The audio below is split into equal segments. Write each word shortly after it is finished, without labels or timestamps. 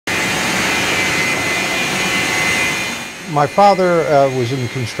My father was in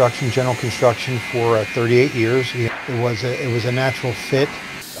construction, general construction, for 38 years. It was a natural fit.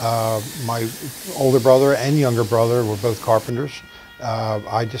 My older brother and younger brother were both carpenters.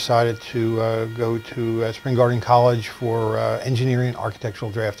 I decided to go to Spring Garden College for engineering and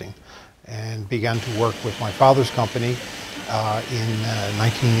architectural drafting, and began to work with my father's company in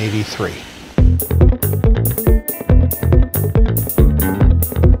 1983.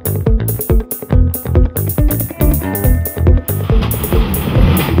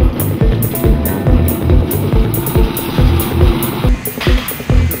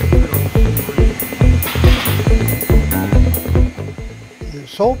 The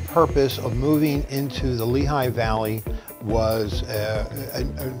sole purpose of moving into the Lehigh Valley was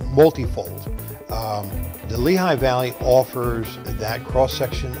multifold. The Lehigh Valley offers that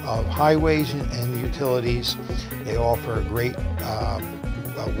cross-section of highways and utilities. They offer a great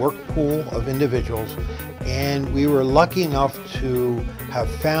work pool of individuals, and we were lucky enough to have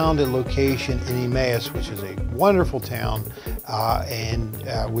found a location in Emmaus, which is a wonderful town, and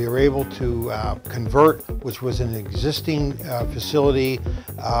we were able to convert, which was an existing facility.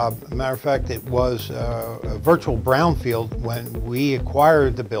 Matter of fact, it was a virtual brownfield when we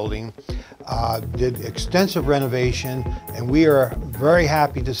acquired the building. Did extensive renovation, and we are very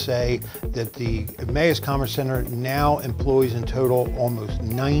happy to say that the Emmaus Commerce Center now employs in total almost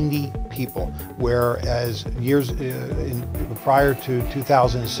 90 people, whereas years prior to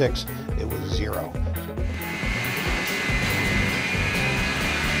 2006 it was 0.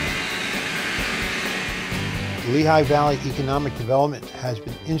 Lehigh Valley Economic Development has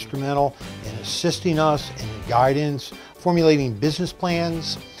been instrumental in assisting us in guidance, formulating business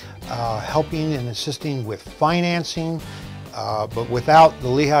plans, helping and assisting with financing, but without the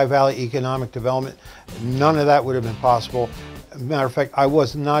Lehigh Valley Economic Development, none of that would have been possible. Matter of fact, I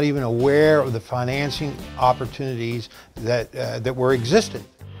was not even aware of the financing opportunities that were existent.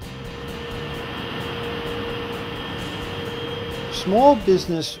 Small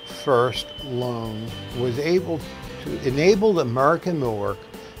Business First loan was able to enable American Millwork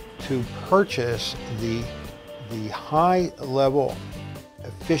to purchase the high-level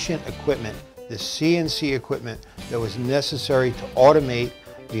efficient equipment, the CNC equipment that was necessary to automate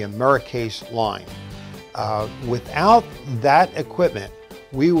the AmeriCase line. Without that equipment,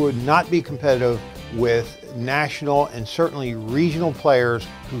 we would not be competitive with national and certainly regional players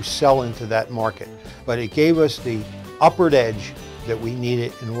who sell into that market. But it gave us the upward edge that we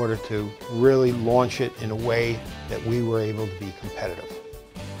needed in order to really launch it in a way that we were able to be competitive.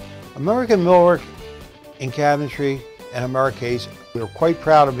 American Millwork in Cabinetry and AmeriCase, we're quite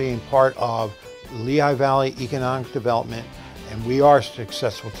proud of being part of Lehigh Valley Economic Development, and we are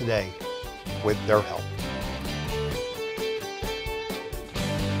successful today with their help.